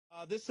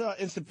This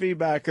instant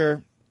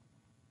feedbacker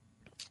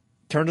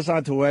turned us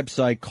on to a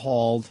website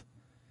called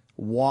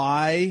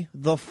Why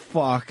the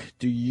Fuck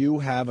Do You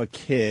Have a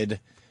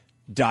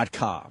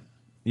Kid.com.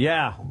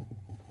 Yeah.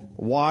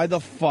 Why the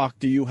fuck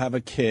do you have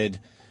a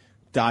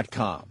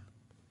kid.com?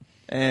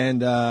 And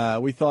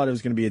we thought it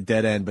was going to be a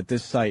dead end, but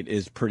this site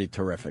is pretty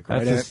terrific,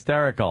 right? That's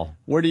hysterical.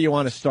 Where do you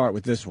want to start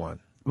with this one?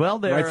 Well,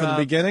 they're right from the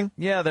beginning.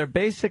 Yeah, they're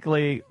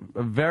basically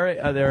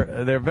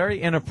they're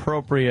very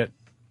inappropriate.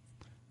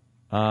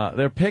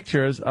 They're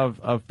pictures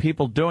of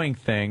people doing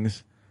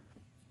things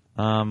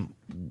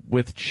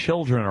with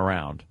children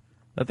around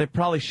that they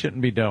probably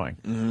shouldn't be doing,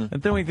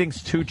 and doing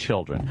things to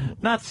children,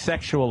 not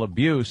sexual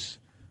abuse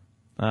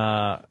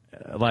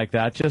like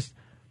that. Just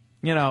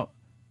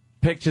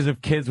pictures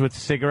of kids with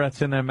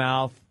cigarettes in their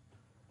mouth,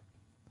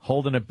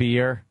 holding a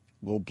beer.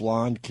 Little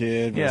blonde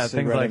kid with a things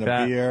cigarette like and a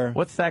that. beer.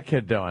 What's that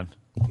kid doing?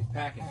 He's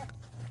packing.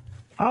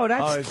 Oh,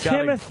 that's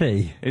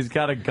Timothy. He's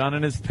got a gun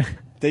in his.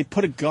 They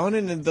put a gun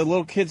in the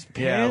little kid's pants?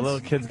 Yeah, the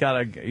little kid's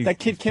got a. That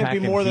kid can't be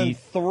more than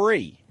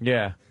 3.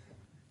 Yeah.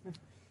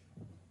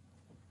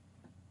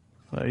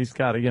 So he's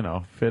got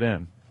to, fit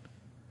in.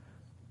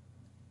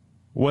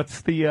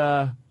 What's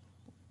the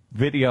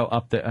video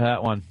up there?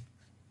 That one.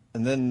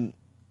 And then.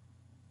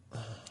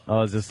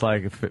 Oh, is this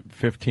like a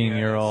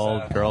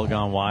 15-year-old girl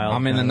gone wild?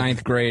 I'm in the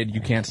 9th grade. You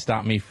can't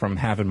stop me from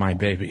having my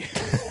baby.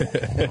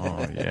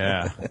 Oh,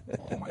 yeah.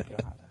 Oh, my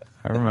God.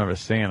 I remember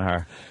seeing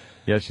her.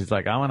 Yeah, she's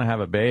like, I want to have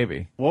a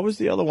baby. What was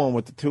the other one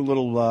with the 2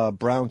 little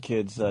brown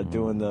kids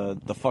doing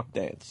the fuck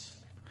dance?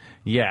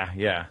 Yeah.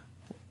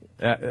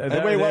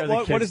 Wait,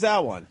 what is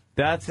that one?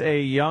 That's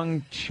a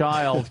young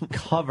child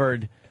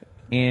covered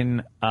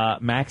in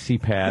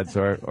maxi pads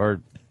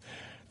or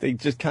they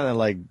just kind of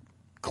like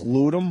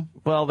glued them.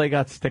 Well, they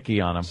got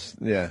sticky on them.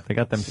 Yeah, they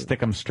got them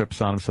stickum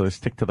strips on them, so they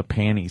stick to the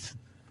panties.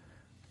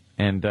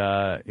 And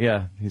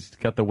he's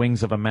got the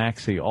wings of a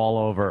maxi all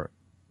over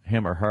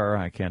him or her.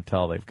 I can't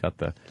tell. They've got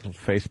the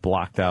face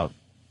blocked out,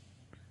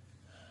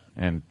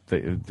 and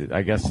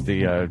I guess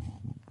the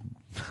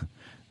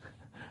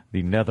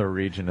the nether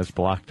region is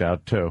blocked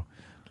out too.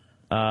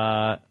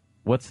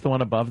 What's the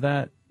one above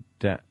that?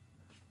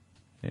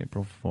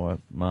 April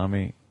 4th,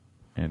 Mommy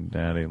and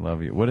Daddy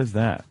love you. What is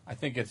that? I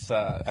think it's.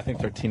 I think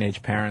they're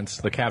teenage parents.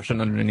 The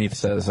caption underneath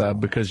says,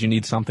 "Because you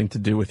need something to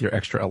do with your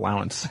extra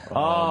allowance."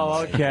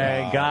 Oh,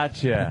 okay,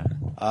 gotcha.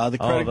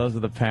 Those are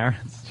the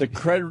parents. The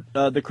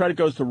credit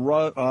goes to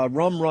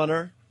Rum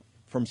Runner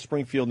from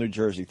Springfield, New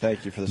Jersey.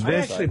 Thank you for this. I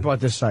actually bought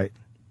this site.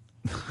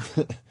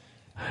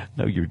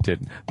 No, you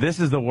didn't.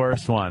 This is the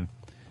worst one.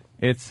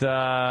 It's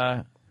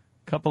a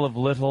couple of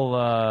little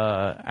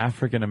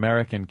African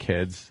American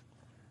kids,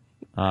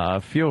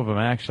 a few of them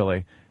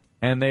actually,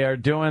 and they are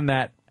doing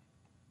that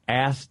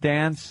ass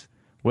dance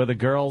where the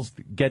girls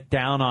get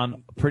down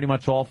on pretty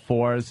much all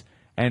fours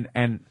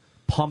and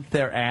pump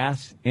their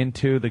ass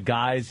into the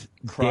guy's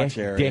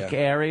dick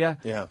area.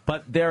 Yeah.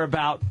 But they're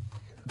about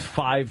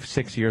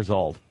 5-6 years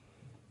old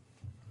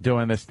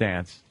doing this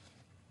dance.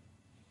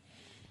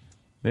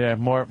 Yeah,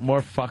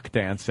 more fuck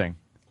dancing.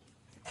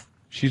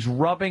 She's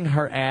rubbing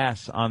her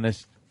ass on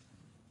this.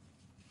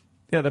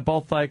 Yeah, they're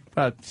both like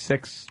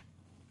 6.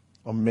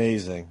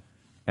 Amazing.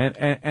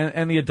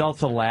 And the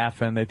adults are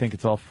laughing. They think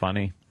it's all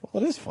funny.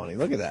 Well, it is funny.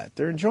 Look at that.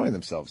 They're enjoying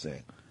themselves,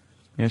 Zane.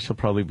 Yeah, she'll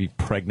probably be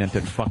pregnant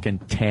at fucking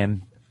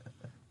 10.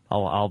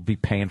 I'll be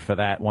paying for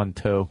that one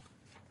too.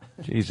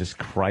 Jesus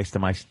Christ,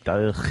 am I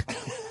stuck?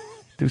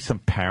 Do some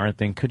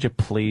parenting, could you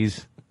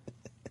please?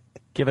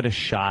 Give it a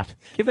shot.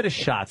 Give it a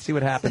shot. See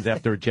what happens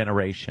after a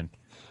generation.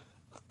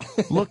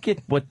 Look at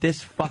what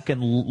this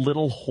fucking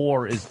little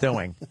whore is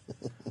doing.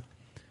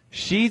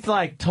 She's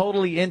like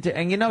totally into,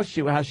 and how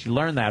she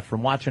learned that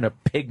from watching her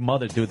pig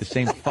mother do the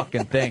same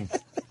fucking thing.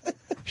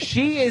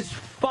 She is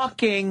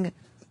fucking.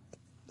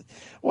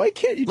 Why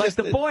can't you like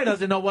the boy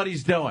doesn't know what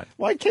he's doing?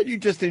 Why can't you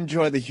just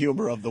enjoy the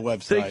humor of the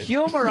website? The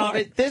humor of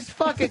it. This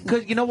fucking.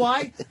 Cause you know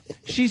why?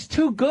 She's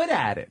too good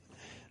at it.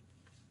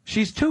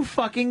 She's too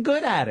fucking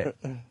good at it.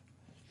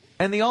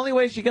 And the only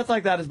way she gets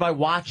like that is by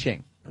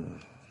watching.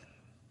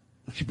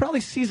 She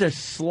probably sees her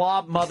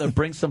slob mother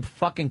bring some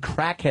fucking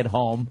crackhead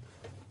home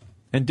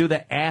and do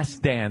the ass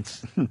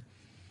dance.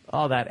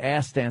 Oh, that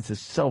ass dance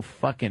is so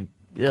fucking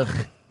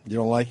ugh. You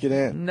don't like it,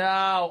 Aunt?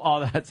 No.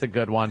 Oh, that's a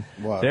good one.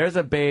 What? There's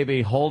a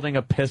baby holding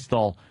a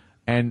pistol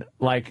and,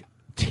 like,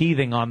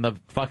 teething on the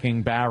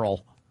fucking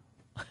barrel.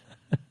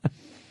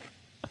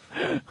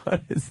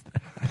 What is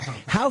that?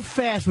 How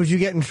fast would you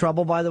get in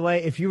trouble, by the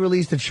way, if you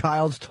released a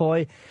child's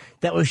toy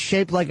that was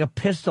shaped like a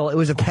pistol, it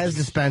was a Pez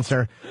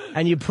dispenser,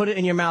 and you put it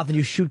in your mouth and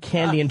you shoot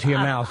candy into your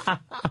mouth?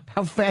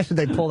 How fast would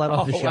they pull that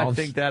off the shelves?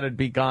 I think that'd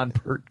be gone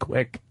pert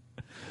quick.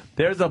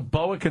 There's a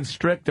boa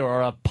constrictor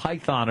or a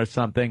python or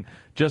something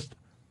just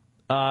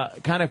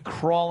kind of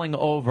crawling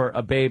over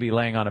a baby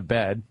laying on a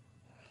bed.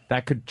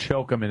 That could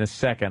choke him in a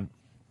second.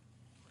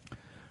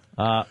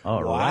 Wow.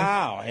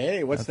 Right.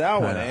 Hey, what's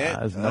that one, Aunt?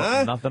 There's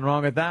nothing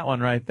wrong with that one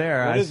right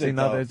there. What is it,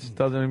 though? It just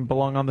doesn't even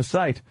belong on the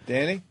site.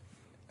 Danny?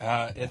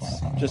 It's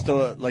Just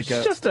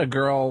it's just a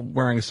girl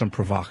wearing some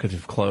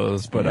provocative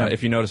clothes. But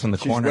if you notice in the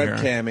she's corner here,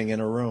 webcamming in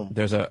her room.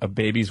 there's a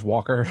baby's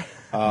walker.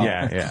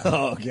 Yeah.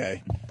 Oh,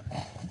 okay.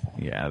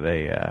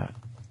 Yeah,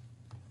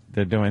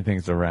 they're doing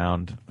things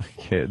around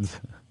kids.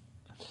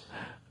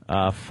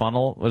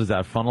 Funnel, what is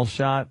that? Funnel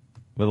shot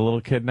with a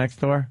little kid next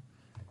door?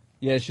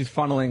 Yeah, she's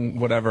funneling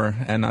whatever,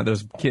 and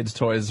there's kids'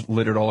 toys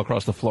littered all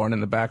across the floor and in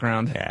the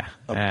background. Yeah.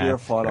 A beer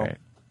that's funnel. great.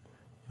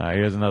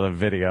 Here's another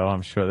video.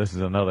 I'm sure this is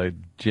another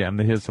gem.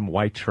 Here's some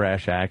white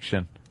trash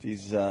action.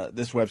 This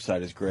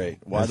website is great.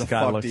 Why This the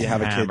guy fuck looks do you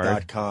have a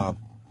hammered. kid.com?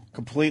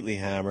 Completely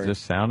hammered. Is there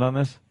sound on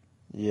this?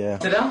 Yeah.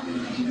 Sit down.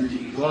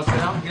 You want to sit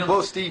down?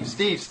 Whoa, Steve,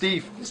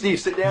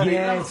 sit down.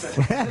 Yes.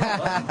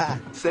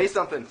 Say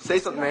something,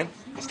 man.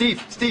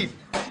 Steve.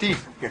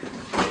 Here.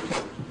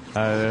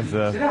 There's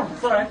a Sit down.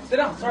 It's all right. Sit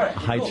down. It's all right.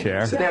 high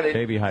chair. Sit down, dude.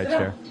 Baby high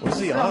chair. What's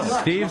he on?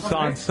 Steve's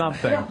on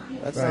something.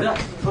 That's Sit not,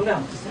 down. Calm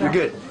down. Sit You're down.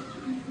 good.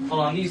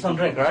 Hold on. I need some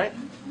drink, all right?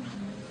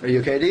 Are you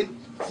okay, dude?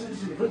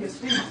 Look at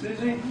Steve.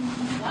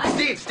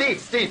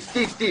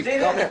 Steve.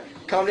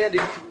 Calm down,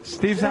 dude.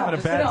 Steve's having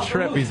a bad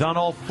trip. He's on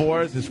all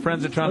fours. His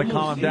friends are trying to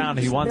calm him down.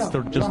 He wants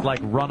to just like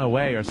run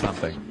away or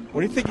something.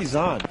 what do you think he's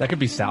on? That could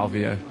be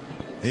salvia.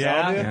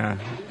 Yeah. Salvia?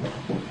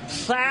 Yeah.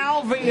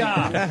 Salvia.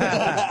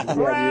 Yeah, dude, it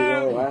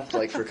only lasts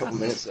like for a couple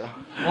minutes, though.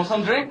 Want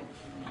some drink?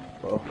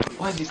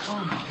 Why is he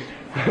calm?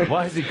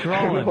 Why is he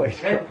crawling? Want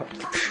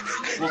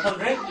some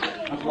drink?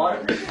 Want some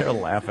water? They're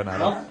laughing at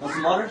No? him. Want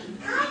some water?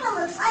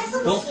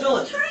 Don't spill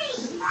it.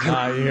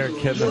 You hear a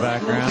kid in the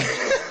background.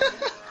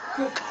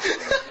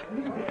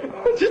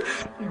 Keep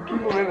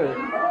him in there.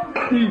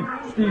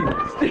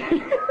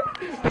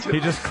 He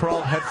just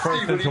crawled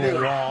headfirst Steve, what are into you a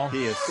doing? wall.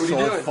 He is What are you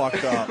so doing?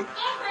 fucked up.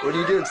 What are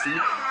you doing, Steve?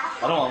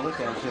 I don't want to look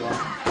at him too long.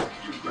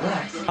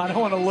 Relax. I don't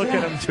want to look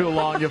at him too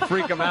long. You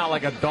freak him out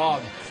like a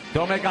dog.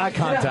 Don't make eye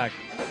contact.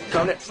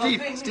 Calm down.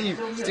 Steve. Steve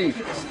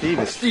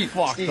is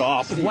fucked Steve.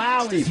 up. Steve.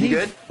 Wow, Steve, he's you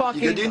good?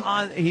 fucking You good, dude?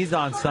 on. He's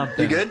on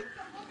something. You good?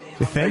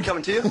 Are you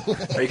coming too?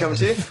 Are you coming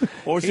too?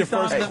 What was your He's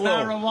on first the clue?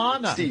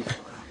 marijuana. Steve.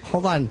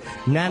 Hold on.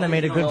 Nana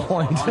made a good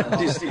point.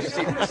 Dude,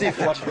 Steve,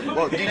 watch.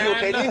 Whoa, dude, you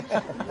okay, dude?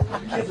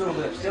 Kids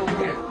over there. Stay over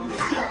here.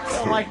 I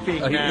don't like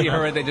being He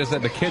heard they just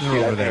said the kids are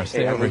over there.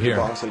 Stay I over moved your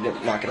here. bong so he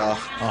didn't knock it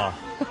off.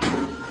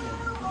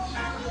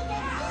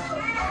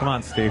 Come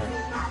on, Steve.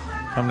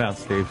 Come down,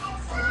 Steve.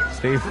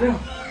 Steve.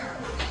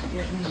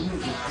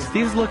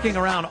 Steve's looking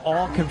around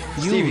all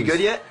confused. Steve, you good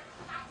yet?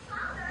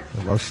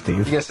 Hello, You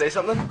Steve. gonna say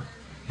something?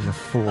 He's a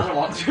fool. I don't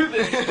want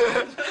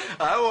to.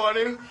 I want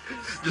to.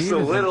 Just Steve a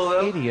is little,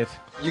 an though. idiot.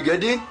 You good,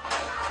 dude?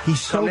 He's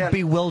so Calm down.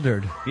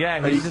 bewildered.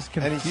 Yeah, he's just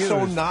And confused. he's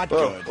so not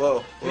Whoa, good.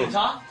 whoa. Can you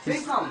talk? Say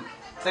something.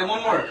 Say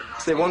one word.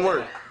 Say one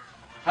word.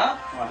 Huh?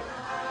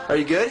 Are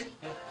you good?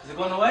 Is it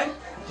going away?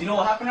 Do you know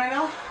what happened right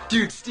now?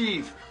 Dude,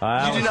 Steve.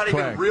 That You do was not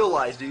quick. even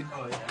realize, dude.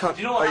 Come,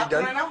 Do you know what are you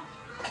happened done? right now?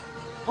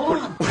 Hold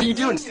on. What are you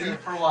doing, Stay here Steve?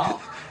 for a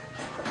while.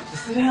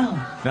 Just sit down.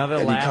 Now they're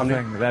Can you come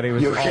laughing in? that he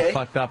was You all okay?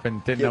 fucked up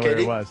and didn't You know okay, where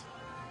he dude? was.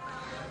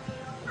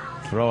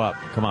 Throw up.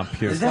 Come on,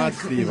 puke. It's not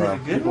Steve-O.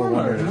 People are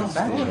wondering if it's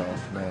Steve-O.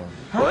 No.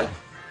 What?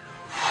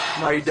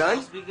 Are you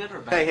done? Be good or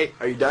bad? Hey,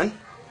 are you done?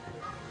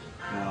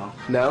 No.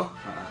 No?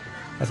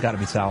 That's got to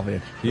be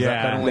salvia.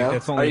 Yeah. No?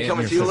 It's Are only you in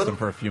coming your to a system little?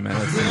 for a few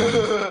minutes. And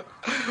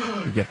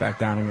then you get back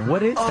down again.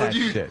 What is Oh, that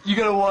dude, shit? you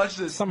gotta watch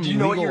this. Some Do you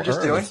know what you were legal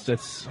just doing? herbs.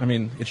 It's, I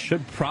mean, it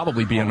should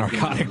probably be a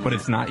narcotic, but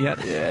it's not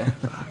yet. Yeah.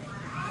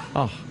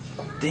 Oh.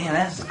 Damn,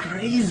 that's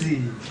crazy.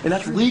 And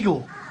that's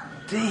legal.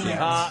 Damn.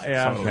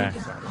 Yeah, okay.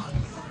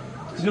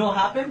 Do you know what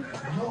happened?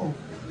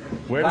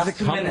 Where does Last it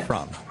 2 come minutes.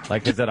 from?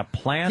 Like, is it a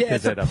plant? Yeah,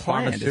 is it's it a a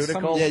plant. It's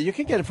pharmaceutical? Yeah, you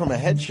can get it from a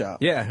head shop.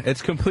 Yeah,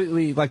 it's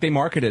completely like they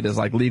market it as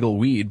like legal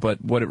weed,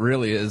 but what it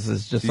really is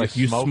just Do like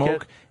you you smoke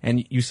smoke it?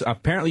 and you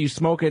apparently you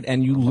smoke it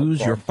and you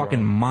lose your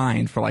fucking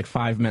mind for like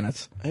 5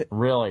 minutes.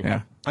 Really?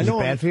 Yeah, I Is it know.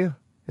 bad for you?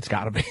 it's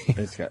got to be.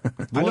 It's got,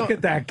 I know, Look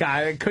at that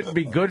guy. It couldn't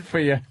be good for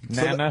you,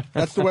 so Nana.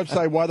 that's the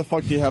website. Why the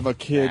fuck do you have a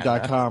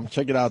kid.com?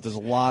 Check it out. There's a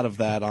lot of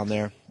that on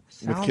there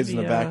with kids in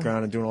the Salvia.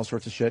 background and doing all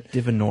sorts of shit.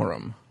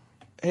 Divinorum.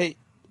 Hey,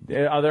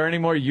 Are there any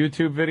more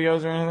YouTube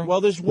videos or anything?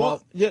 well, there's one.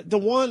 Yeah, the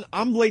one.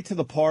 I'm late to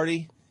the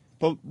party,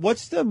 but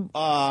what's the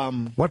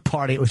What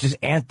party? It was just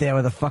Ant there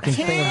with a fucking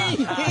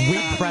thing of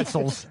wheat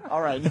pretzels.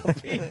 All right, no,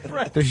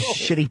 The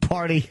shitty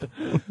party.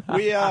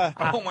 we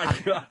Oh my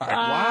god!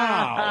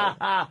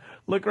 wow.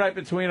 Look right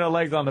between her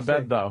legs on the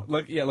bed, though.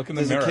 Look, yeah, look in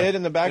the There's a mirror. kid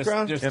in the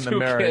background? There's In the two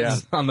mirror,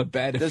 kids on the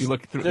bed. If you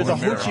look through There's a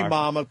one mirror. hoochie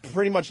mama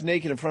pretty much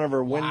naked in front of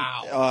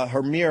her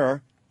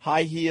her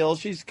high heels.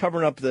 She's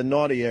covering up the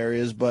naughty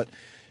areas, but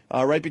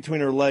right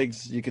between her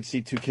legs, you could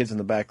see two kids in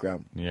the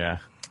background. Yeah.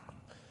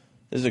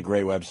 This is a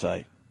great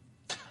website.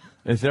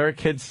 Is there a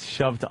kid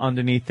shoved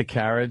underneath the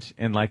carriage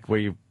in like where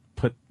you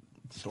put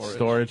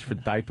storage for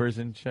diapers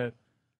and shit?